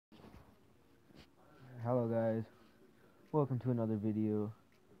Hello guys, welcome to another video.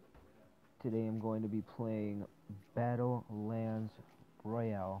 Today I'm going to be playing BattleLands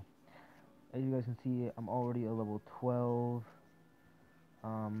Royale. As you guys can see, I'm already a level 12.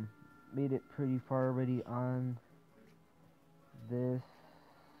 Made it pretty far already on this.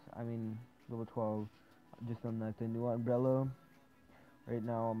 Level 12. Just unlocked the new umbrella. Right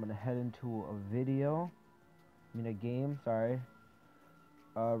now I'm gonna head into a game, sorry.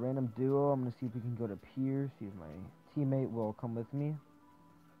 Random duo. I'm gonna see if we can go to pier, see if my teammate will come with me.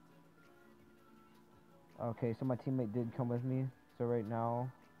 Okay, so my teammate did come with me. So right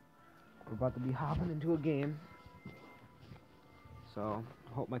now we're about to be hopping into a game. So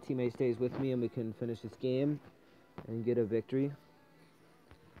I hope my teammate stays with me and we can finish this game and get a victory.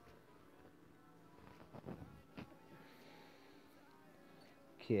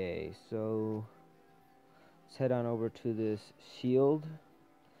 Okay, so let's head on over to this shield.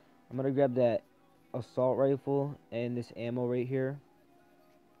 I'm gonna grab that assault rifle and this ammo right here.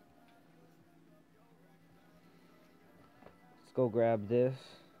 Let's go grab this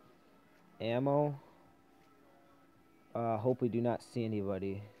ammo. Hope we do not see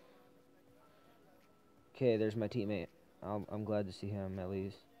anybody. Okay, there's my teammate. I'm glad to see him at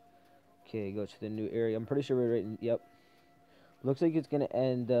least. Okay, go to the new area. I'm pretty sure we're right in, yep. Looks like it's gonna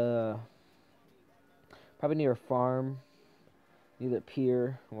end probably near a farm, near the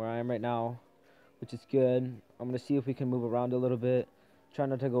pier where I am right now, which is good. I'm gonna see if we can move around a little bit. Try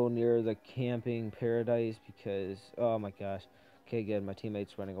not to go near the camping paradise because, oh my gosh. Okay, good. My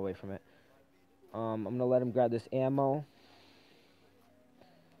teammate's running away from it. I'm gonna let him grab this ammo,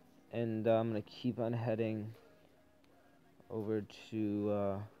 and I'm gonna keep on heading over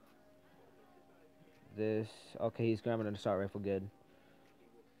to this. Okay, he's grabbing an assault rifle. Good.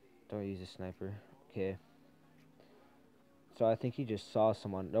 Don't use a sniper. Okay. So I think he just saw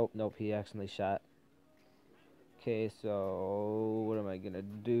someone. Nope, he accidentally shot. Okay, so what am I gonna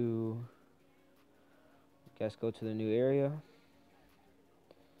do? Guess go to the new area.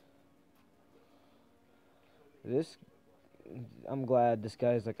 I'm glad this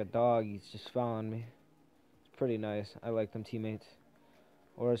guy's like a dog. He's just following me. It's pretty nice. I like them teammates.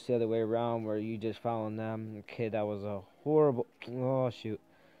 Or it's the other way around where you just following them. Okay, that was a horrible. Oh shoot,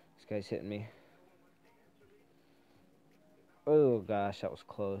 this guy's hitting me. Oh gosh, that was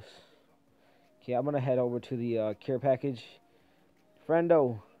close. Okay, I'm gonna head over to the care package.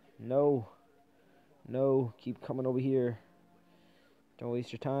 Friendo, no, keep coming over here. Don't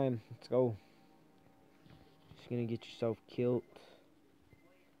waste your time. Let's go. Just gonna get yourself killed.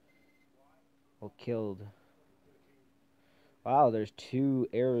 Or killed. Wow, there's two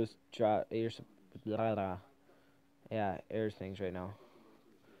air things right now.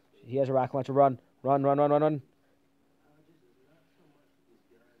 He has a rocket launcher. Run.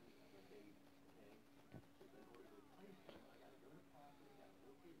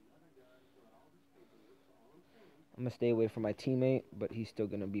 I'm gonna stay away from my teammate, but he's still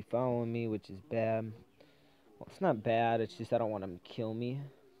gonna be following me, which is bad. Well, it's not bad, it's just I don't want him to kill me.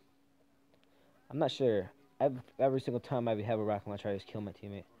 I'm not sure. Every single time I have a rocket launcher, I just kill my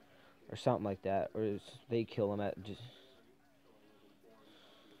teammate. Or something like that. Or they kill him at just...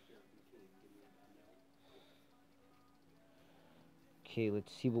 Okay,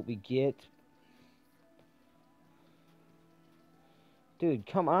 let's see what we get. Dude,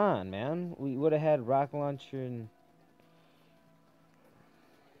 come on, man. We would have had rocket launcher and...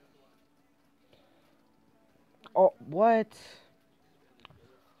 Oh, what?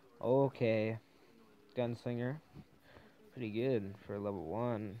 Okay. Gunslinger. Pretty good for level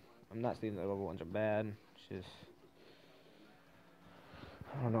 1. I'm not saying that level 1s are bad. It's just...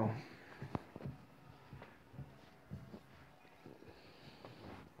 I don't know.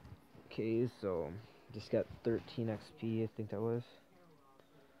 Okay, so... Just got 13 XP, I think that was.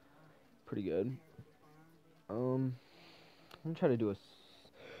 Pretty good. I'm gonna try to do a...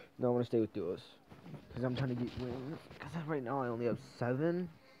 No, I'm gonna stay with duos. Because I'm trying to get wins. Because right now I only have 7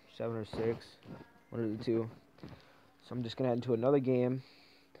 or 6. One of the two. So I'm just gonna head into another game.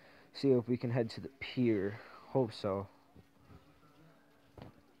 See if we can head to the pier. Hope so.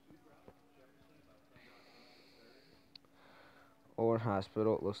 Or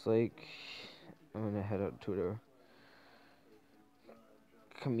hospital, it looks like. I'm gonna head up to the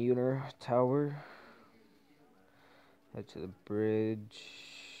commuter tower. Head to the bridge.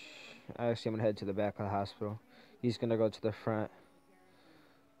 Actually, I'm gonna head to the back of the hospital. He's gonna go to the front.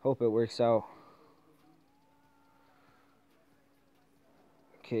 Hope it works out.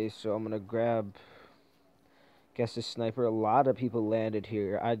 Okay, so I'm gonna grab, guess, the sniper. A lot of people landed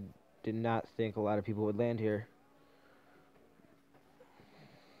here. I did not think a lot of people would land here.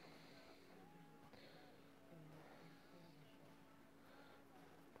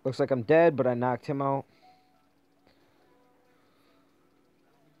 Looks like I'm dead, but I knocked him out.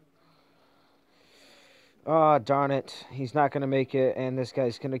 Oh, darn it. He's not going to make it, and this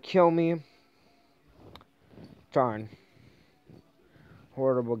guy's going to kill me. Darn.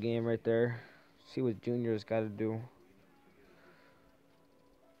 Horrible game right there. See what Junior's got to do.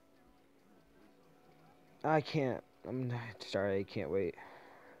 I can't. I'm sorry, I can't wait.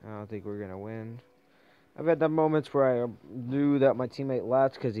 I don't think we're going to win. I've had the moments where I knew that my teammate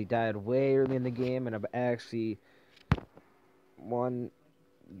left because he died way early in the game, and I've actually won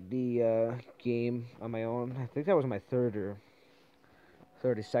the game on my own. I think that was my third or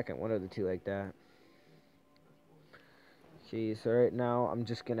 32nd, one of the two like that. Jeez, so right now I'm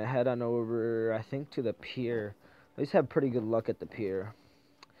just going to head on over, I think, to the pier. I just have pretty good luck at the pier.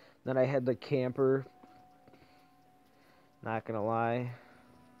 Then I had the camper. Not going to lie.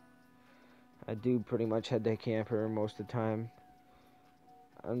 I do pretty much head the camper most of the time.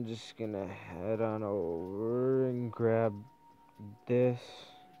 I'm just going to head on over and grab this.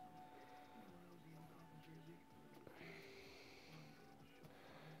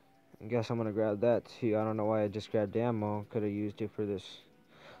 I guess I'm going to grab that too. I don't know why I just grabbed ammo. Could have used it for this.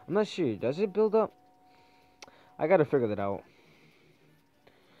 I'm not sure. Does it build up? I got to figure that out.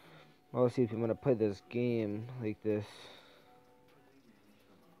 I'll see if I'm going to play this game like this.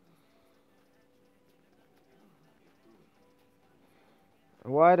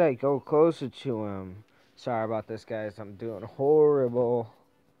 Why'd I go closer to him? Sorry about this, guys. I'm doing horrible.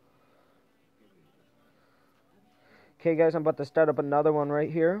 Okay, guys, I'm about to start up another one right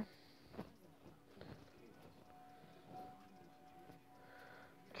here.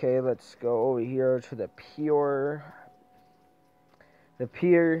 Okay, let's go over here to the pier. The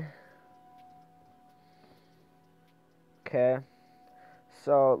pier. Okay.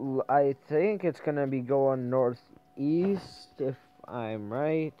 So, I think it's going to be going northeast, if I'm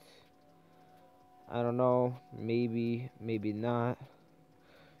right. I don't know. Maybe, maybe not.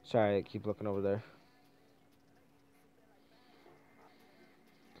 Sorry, I keep looking over there.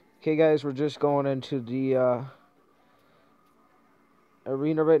 Okay, guys, we're just going into the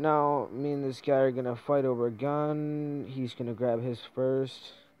arena right now. Me and this guy are going to fight over a gun. He's going to grab his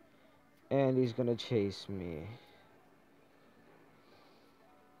first. And he's going to chase me.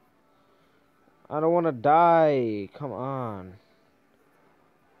 I don't want to die. Come on.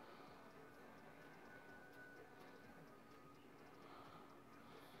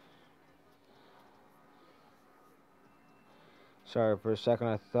 Sorry, for a second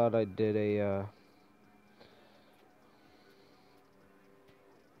I thought I did a,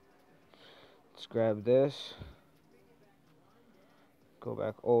 let's grab this. Go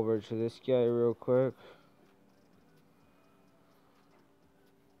back over to this guy real quick.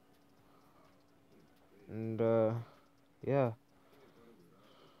 And, yeah.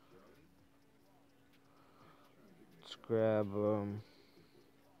 Let's grab,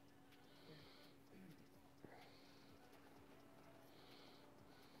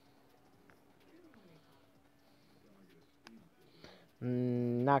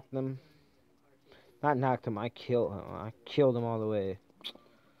 knocked them. Not knocked him, I killed him. I killed him all the way.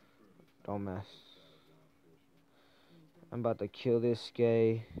 Don't mess. I'm about to kill this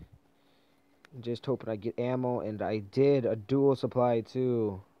guy. Just hoping I get ammo, and I did a dual supply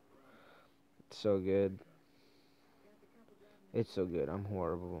too. It's so good. It's so good. I'm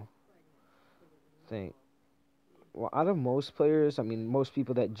horrible. Well, out of most players, I mean, most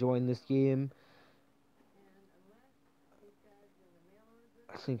people that join this game,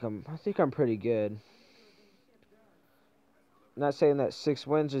 I think I'm pretty good. Not saying that 6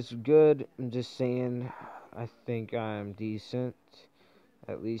 wins is good. I'm just saying I think I'm decent.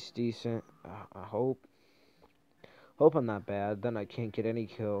 At least decent. I hope. Hope I'm not bad. Then I can't get any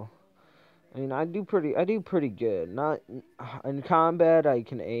kill. I mean, I do pretty good. Not in combat, I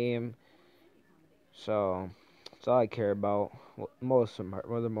can aim. So that's all I care about. For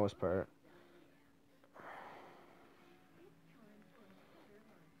the most part.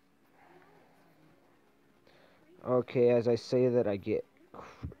 Okay, as I say that,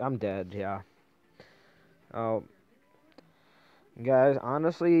 I'm dead. Yeah. Oh, guys,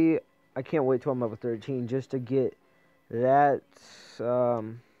 honestly, I can't wait till I'm level 13 just to get that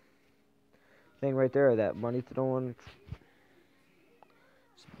thing right there, that money throwing.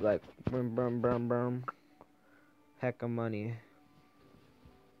 It's like boom, boom, boom, boom. Heck of money.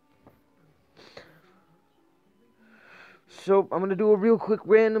 So I'm gonna do a real quick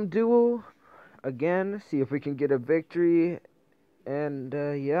random duel again, see if we can get a victory, and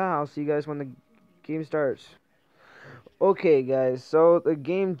yeah, I'll see you guys when the game starts. Okay, guys, so the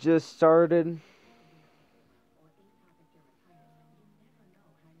game just started.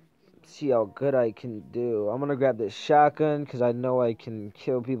 see how good I can do. I'm gonna grab this shotgun because I know I can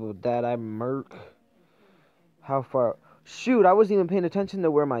kill people with that. I'm Merc. How far? Shoot, I wasn't even paying attention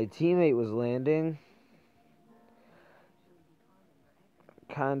to where my teammate was landing.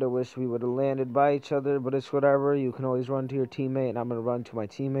 Kinda wish we would have landed by each other, but it's whatever. You can always run to your teammate, and I'm gonna run to my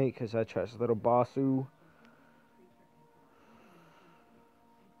teammate because I trust little Bossu.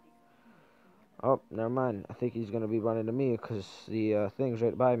 Oh, never mind. I think he's gonna be running to me because the thing's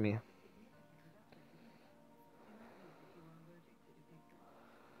right by me.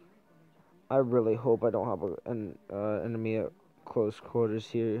 I really hope I don't have an enemy at close quarters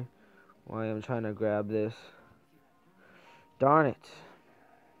here while I'm trying to grab this. Darn it.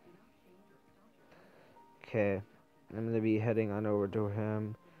 Okay, I'm gonna be heading on over to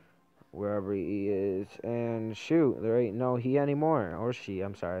him, wherever he is, and shoot, there ain't no he anymore, or she,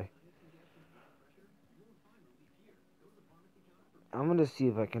 I'm sorry. I'm gonna see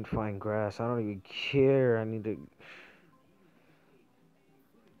if I can find grass. I don't even care. I need to...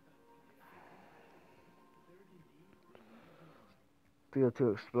 feel too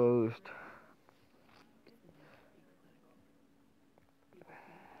exposed.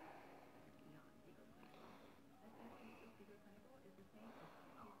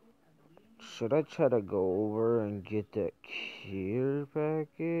 Should I try to go over and get that care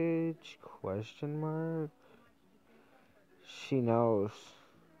package? Question mark. She knows.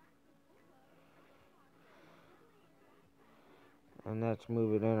 And that's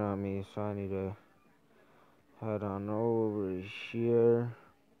moving in on me, so I need to head on over here.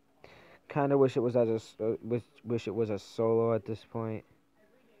 Kind of wish it was wish it was a solo at this point.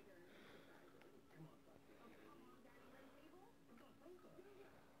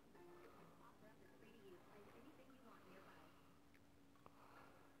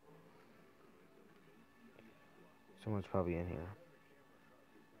 Someone's probably in here.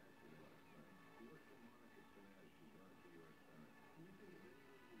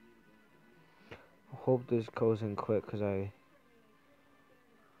 Hope this goes in quick, because I'm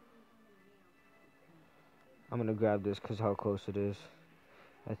gonna grab this because how close it is.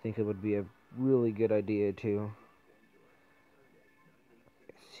 I think it would be a really good idea to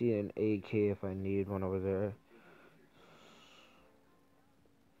see an AK if I need one over there.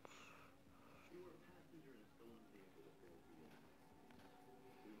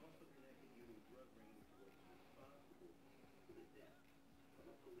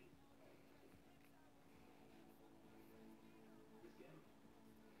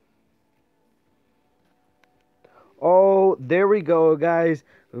 Oh, there we go, guys.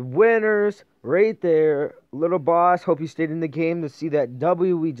 Winners right there. Little Boss, hope you stayed in the game to see that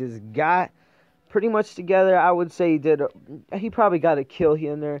W we just got. Pretty much together, I would say he probably got a kill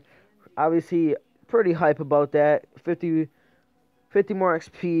here and there. Obviously, pretty hype about that. 50 more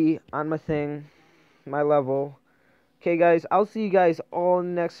XP on my thing, my level. Okay, guys, I'll see you guys all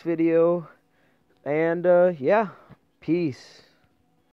in the next video. And, yeah, peace.